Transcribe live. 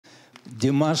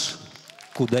Димаш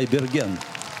Кудайберген.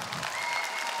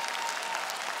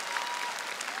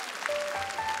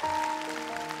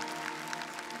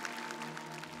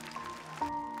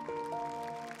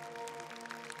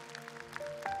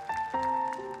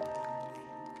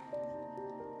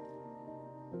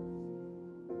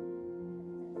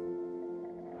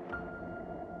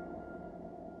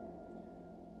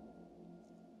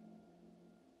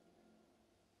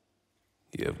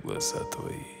 Я в глаза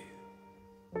твои,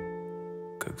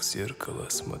 как в зеркало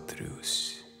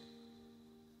смотрюсь.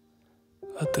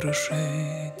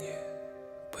 Отражение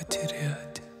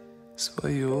потерять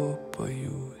свое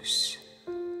боюсь.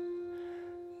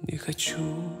 Не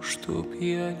хочу, чтоб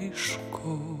я лишь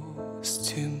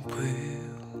гостем был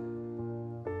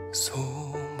в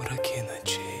сумраке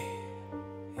ночей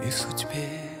и в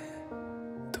судьбе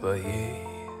твоей.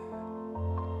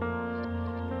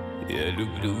 Я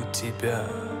люблю тебя,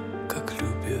 как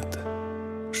любят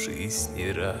в жизни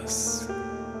раз.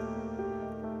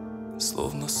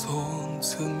 Словно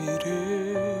солнце в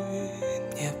мире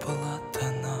не было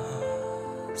до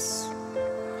нас.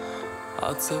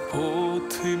 От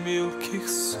забот и мелких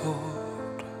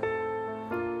ссор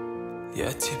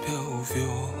я тебя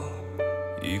увел,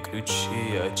 и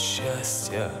ключи от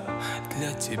счастья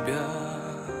для тебя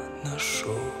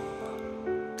нашел,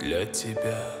 для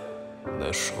тебя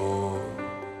нашел.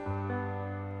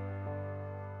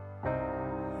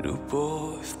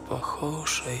 Любовь,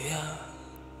 похожая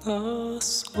на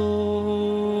сон,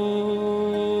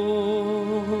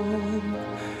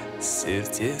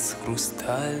 сердец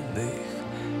хрустальных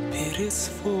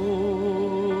перезвон.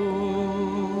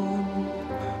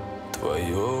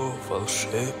 Твое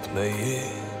волшебное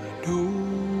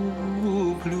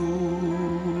люблю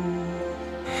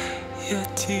я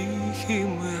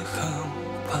тихим эхом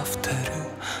повторю.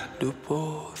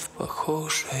 Любовь,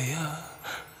 похожая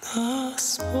на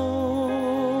сон,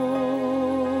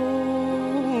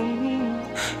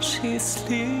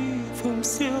 счастливым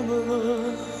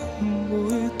сделала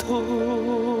мой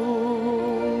дом.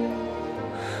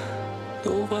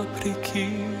 Но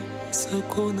вопреки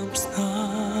законам сна,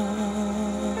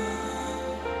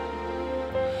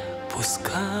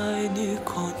 пускай не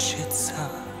кончится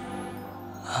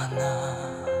она.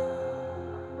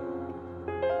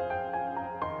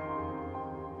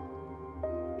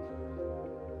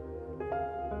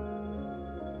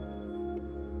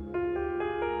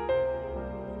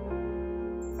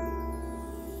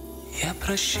 Я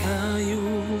прощаю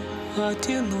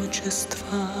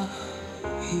одиночество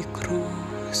и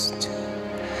грусть.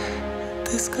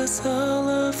 Ты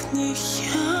сказала в них,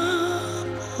 я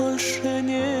больше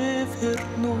не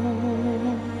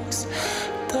вернусь.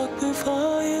 Так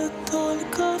бывает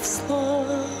только в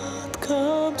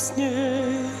сладком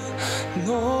сне,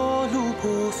 но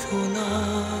любовь у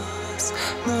нас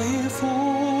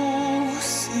наяву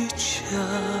сейчас.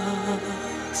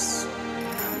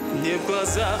 Мне в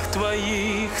глазах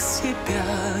твоих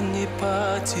себя не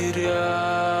потерять.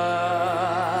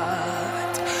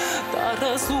 До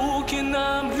разлуки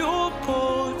нам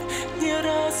любовь не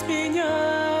разменять.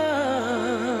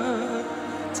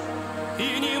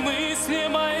 И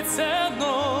немыслимой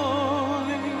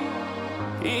ценой,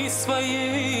 и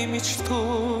своей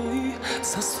мечтой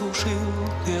заслужил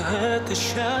я это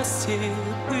счастье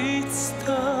быть с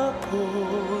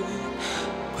тобой,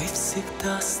 быть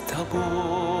всегда с тобой.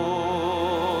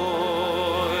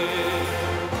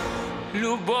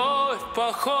 Любовь,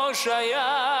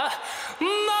 похожая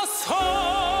на сон,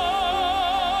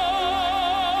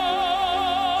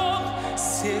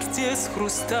 сердец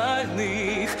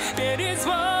хрустальных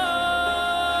перезвон.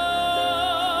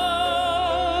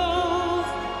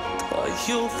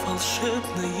 Твое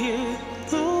волшебное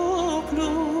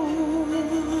люблю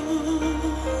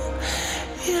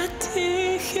я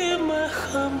тихим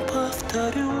эхом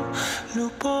повторю.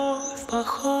 Любовь,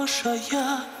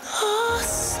 похожая на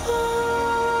сон,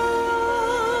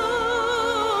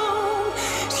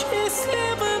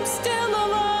 счастливым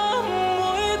сделала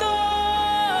мой дом.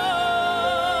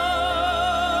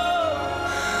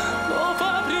 Но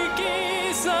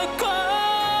вопреки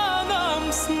законам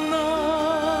сна,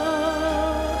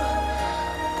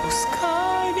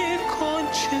 пускай не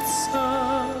кончится.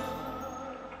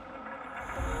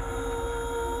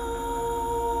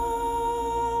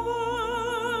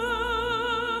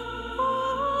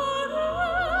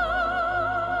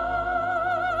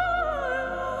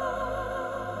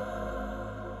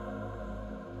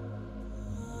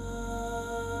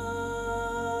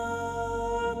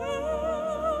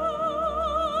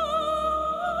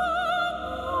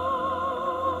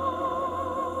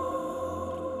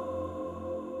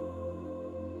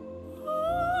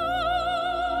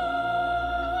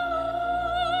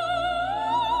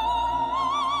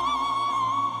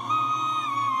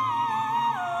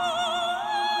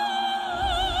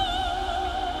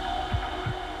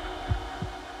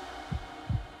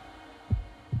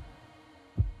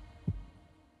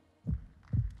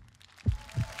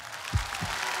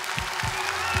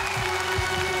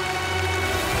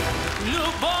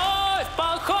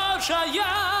 похожая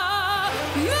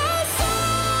на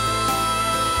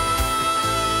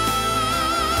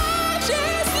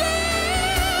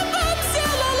счастливым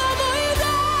сделала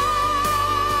война.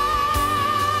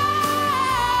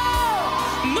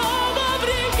 Но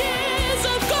вопреки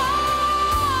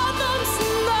законам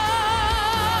сна,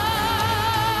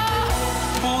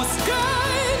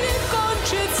 пускай не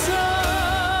кончится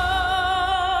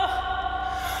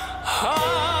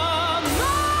она.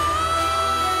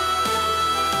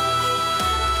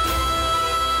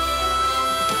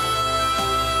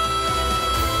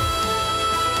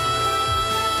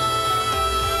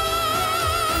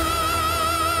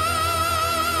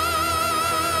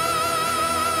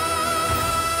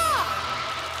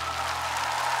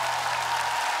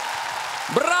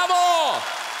 Браво!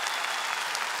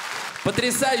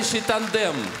 Потрясающий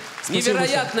тандем.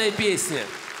 Невероятная песня.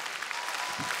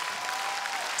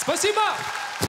 Спасибо!